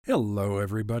Hello,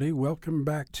 everybody. Welcome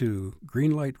back to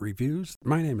Greenlight Reviews.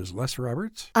 My name is Les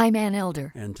Roberts. I'm Ann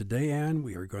Elder. And today, Ann,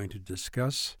 we are going to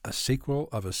discuss a sequel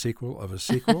of a sequel of a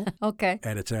sequel. Okay.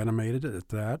 And it's animated at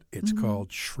that. It's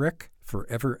called Shrek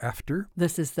Forever After.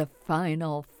 This is the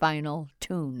final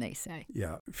tune, they say.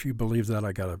 Yeah, if you believe that,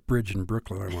 I got a bridge in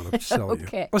Brooklyn I want to sell you.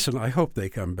 Okay. Listen, I hope they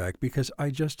come back because I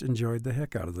just enjoyed the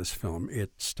heck out of this film.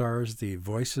 It stars the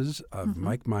voices of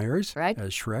Mike Myers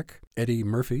as Shrek, Eddie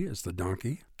Murphy as the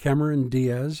donkey, Cameron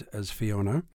Diaz as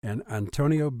Fiona, and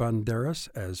Antonio Banderas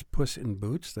as Puss in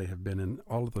Boots. They have been in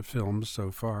all of the films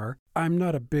so far. I'm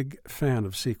not a big fan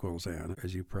of sequels, Anne,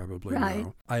 as you probably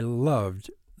know. I loved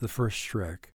the first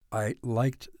Shrek. I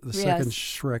liked the second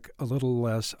Shrek a little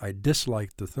less. I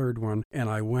disliked the third one, and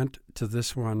I went to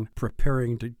this one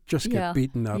preparing to just get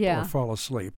beaten up or fall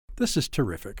asleep. This is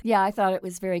terrific. Yeah, I thought it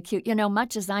was very cute. You know,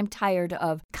 much as I'm tired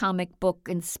of comic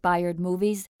book-inspired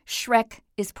movies, Shrek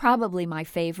is probably my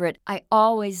favorite. I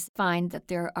always find that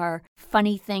there are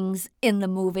funny things in the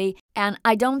movie, and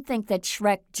I don't think that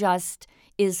Shrek just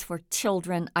is for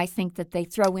children. I think that they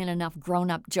throw in enough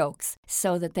grown-up jokes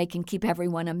so that they can keep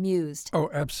everyone amused.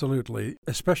 Oh, absolutely,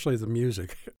 especially the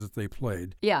music that they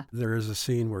played. Yeah. There is a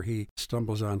scene where he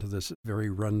stumbles onto this very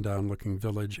run-down-looking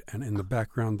village, and in the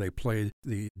background they played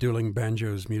the dueling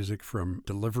banjos music from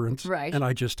Deliverance. Right. And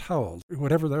I just howled.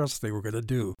 Whatever else they were going to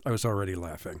do, I was already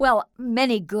laughing. Well,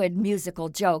 many good musical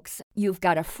jokes. You've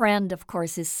Got a Friend, of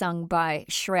course, is sung by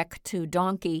Shrek to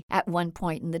Donkey at one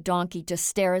point, and the donkey just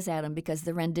stares at him because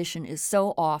the rendition is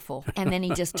so awful. And then he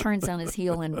just turns on his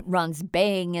heel and runs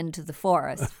baying into the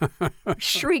forest,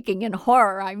 shrieking in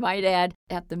horror, I might add,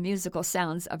 at the musical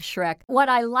sounds of Shrek. What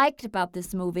I liked about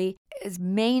this movie is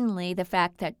mainly the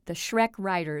fact that the Shrek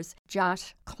writers,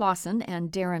 Josh Clausen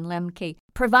and Darren Lemke,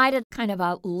 provided kind of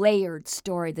a layered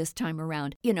story this time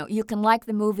around. You know, you can like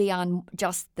the movie on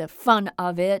just the fun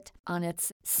of it, on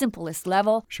its simplest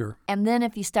level. Sure. And then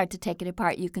if you start to take it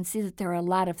apart, you can see that there are a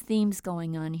lot of themes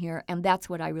going on here, and that's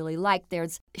what I really like.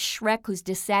 There's Shrek, who's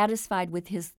dissatisfied with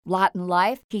his lot in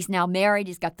life. He's now married.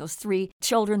 He's got those 3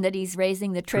 children that he's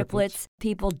raising, the triplets.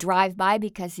 People drive by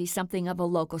because he's something of a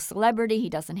local celebrity. He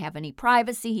doesn't have any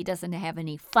privacy. He doesn't have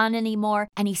any fun anymore.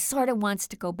 And he sort of wants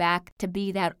to go back to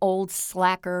be that old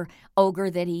slacker ogre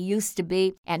that he used to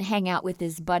be and hang out with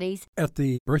his buddies. At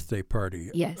the birthday party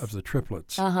of the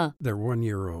triplets, they're 1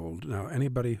 year old. Now,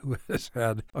 anybody who has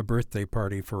had a birthday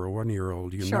party for a 1 year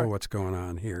old, you know what's going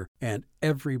on here. And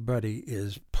everybody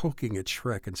is poking at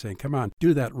Shrek and saying, come on,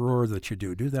 do that roar that you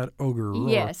do that ogre roar.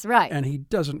 Yes, right. And he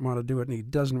doesn't want to do it, and he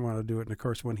doesn't want to do it. And of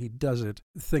course, when he does it,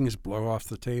 things blow off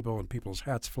the table and people's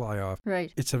hats fly off.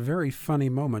 Right. It's a very funny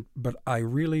moment, but I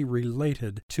really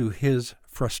related to his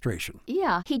frustration.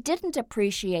 Yeah, he didn't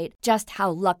appreciate just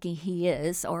how lucky he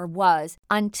is or was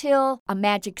until a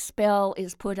magic spell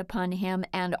is put upon him,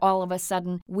 and all of a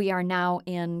sudden we are now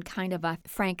in kind of a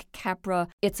Frank Capra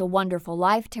It's a Wonderful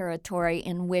Life territory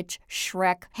in which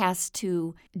Shrek has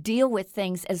to deal with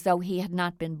things as though he had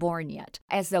not been born yet,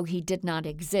 as though he did not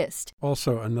exist.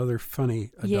 Also, another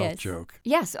funny adult joke.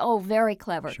 Yes, oh, very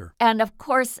clever. Sure. And of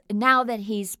course, now that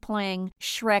he's playing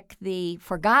Shrek the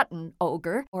forgotten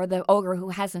ogre, or the ogre who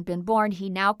hasn't been born, he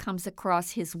now comes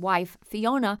across his wife,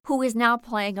 Fiona, who is now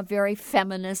playing a very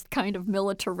feminist, kind of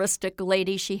militaristic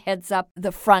lady. She heads up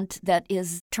the front that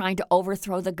is trying to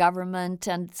overthrow the government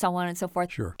and so on and so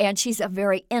forth. Sure. And she's a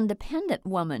very independent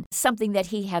woman, something that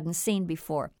he hadn't seen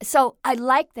before. So I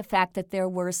like the fact that there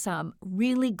were some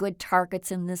really good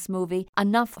targets in this movie,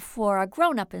 enough for a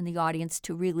grown-up in the audience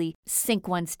to really sink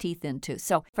one's teeth into.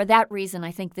 So for that reason,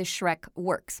 I think this Shrek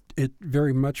works. It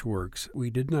very much works.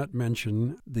 We did not mention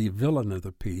the villain of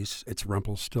the piece. It's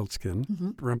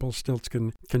Rumpelstiltskin.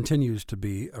 Rumpelstiltskin continues to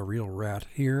be a real rat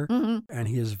here, and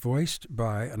he is voiced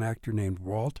by an actor named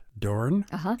Walt Dohrn.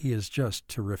 He is just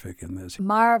terrific in this.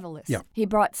 Marvelous. Yeah. He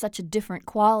brought such a different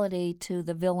quality to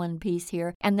the villain piece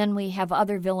here. And then we have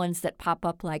other villains that pop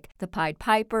up like the Pied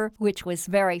Piper, which was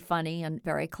very funny and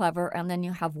very clever. And then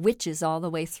you have witches all the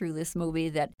way through this movie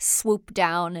that swoop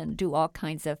down and do all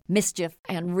kinds of mischief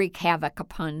and wreak havoc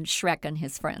upon Shrek and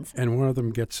his friends. And one of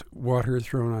them gets water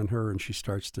thrown on her and she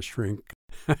starts to shrink.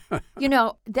 You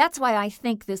know, that's why I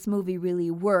think this movie really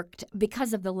worked,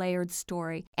 because of the layered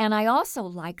story. And I also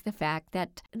like the fact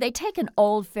that they take an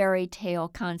old fairy tale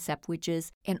concept, which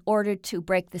is in order to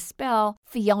break the spell,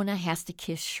 Fiona has to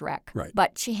kiss Shrek. Right.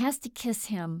 But she has to kiss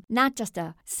him, not just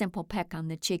a simple peck on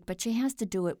the cheek, but she has to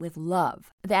do it with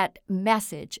love. That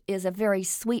message is a very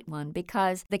sweet one,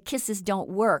 because the kisses don't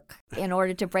work in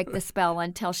order to break the spell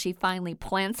until she finally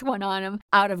plants one on him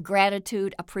out of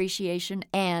gratitude, appreciation,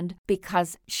 and because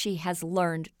because she has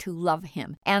learned to love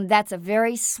him. And that's a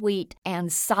very sweet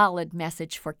and solid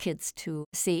message for kids to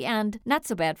see, and not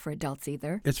so bad for adults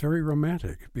either. It's very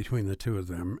romantic between the two of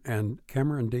them, and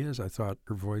Cameron Diaz, I thought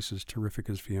her voice is terrific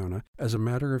as Fiona. As a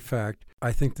matter of fact,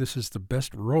 I think this is the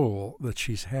best role that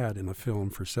she's had in a film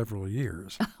for several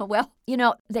years. Well, you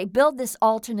know, they build this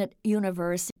alternate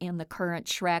universe in the current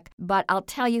Shrek, but I'll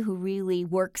tell you who really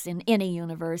works in any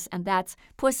universe, and that's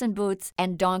Puss in Boots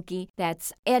and Donkey.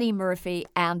 That's Eddie Murphy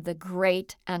and the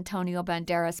great Antonio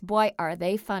Banderas. Boy, are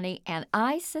they funny, and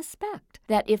I suspect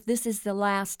that if this is the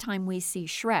last time we see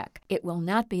Shrek, it will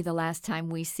not be the last time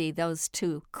we see those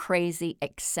two crazy,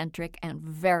 eccentric, and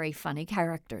very funny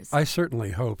characters. I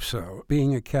certainly hope so.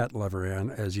 Being a cat lover, Anne,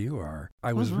 as you are,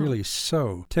 I was really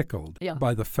so tickled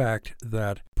by the fact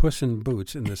that Puss in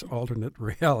Boots in this alternate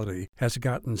reality has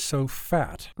gotten so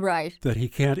fat that he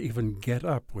can't even get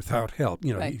up without help.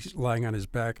 You know, he's lying on his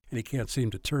back and he can't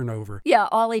seem to turn over. Yeah,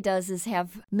 all he does is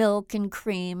have milk and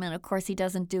cream, and of course he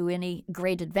doesn't do any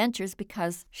great adventures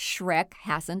because Shrek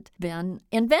hasn't been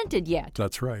invented yet.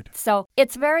 That's right. So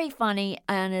it's very funny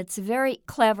and it's very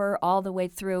clever all the way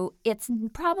through. It's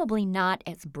probably not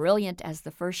as brilliant as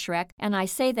the first Shrek, and I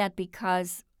say that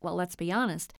because, well, let's be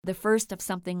honest, the first of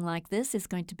something like this is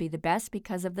going to be the best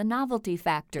because of the novelty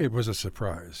factor. It was a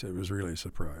surprise. It was really a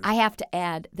surprise. I have to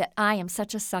add that I am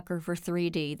such a sucker for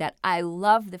 3D that I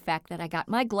love the fact that I got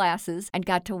my glasses and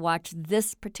got to watch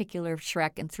this particular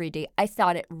Shrek in 3D. I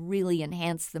thought it really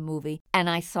enhanced the movie, and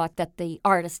I thought that the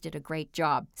artist did a great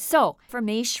job. So, for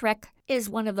me, Shrek is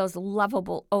one of those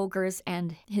lovable ogres,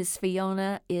 and his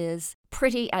Fiona is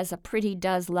pretty as a pretty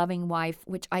does loving wife,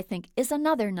 which I think is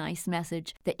another nice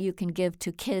message that you can give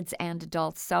to kids and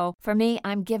adults. So for me,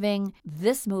 I'm giving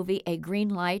this movie a green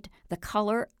light, the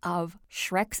color of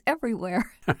Shrek's everywhere.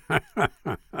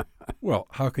 Well,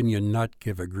 how can you not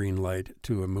give a green light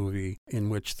to a movie in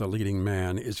which the leading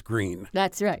man is green?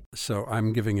 That's right. So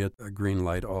I'm giving it a green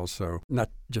light also,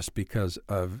 not just because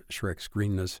of Shrek's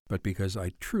greenness, but because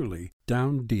I truly,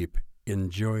 down deep,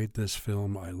 enjoyed this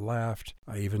film. I laughed.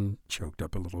 I even choked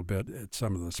up a little bit at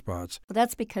some of the spots. Well,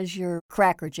 that's because your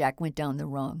Cracker Jack went down the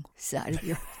wrong side of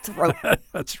your throat.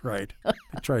 That's right.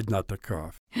 I tried not to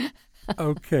cough.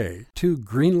 Okay, 2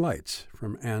 green lights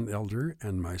from Ann Elder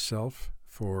and myself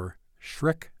for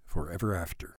Shrek Forever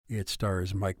After. It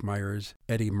stars Mike Myers,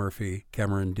 Eddie Murphy,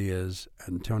 Cameron Diaz,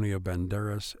 Antonio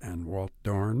Banderas, and Walt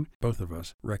Dorn. Both of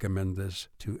us recommend this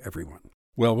to everyone.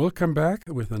 Well, we'll come back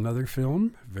with another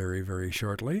film very, very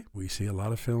shortly. We see a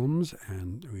lot of films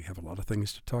and we have a lot of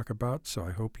things to talk about, so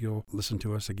I hope you'll listen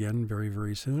to us again very,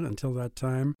 very soon. Until that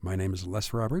time, my name is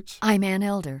Les Roberts. I'm Ann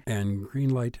Elder. And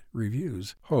Greenlight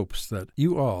Reviews hopes that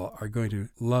you all are going to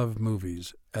love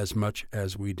movies as much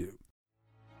as we do.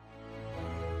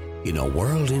 In a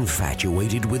world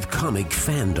infatuated with comic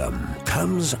fandom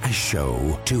comes a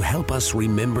show to help us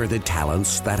remember the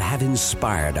talents that have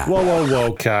inspired us.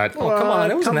 Whoa, cut. Oh, come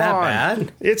on. It wasn't that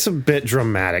bad. It's a bit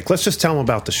dramatic. Let's just tell them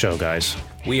about the show, guys.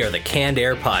 We are the Canned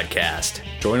Air Podcast.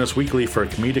 Join us weekly for a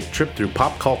comedic trip through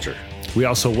pop culture. We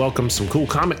also welcome some cool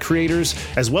comic creators,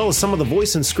 as well as some of the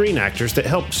voice and screen actors that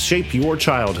helped shape your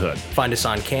childhood. Find us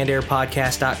on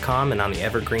cannedairpodcast.com and on the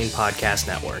Evergreen Podcast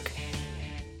Network.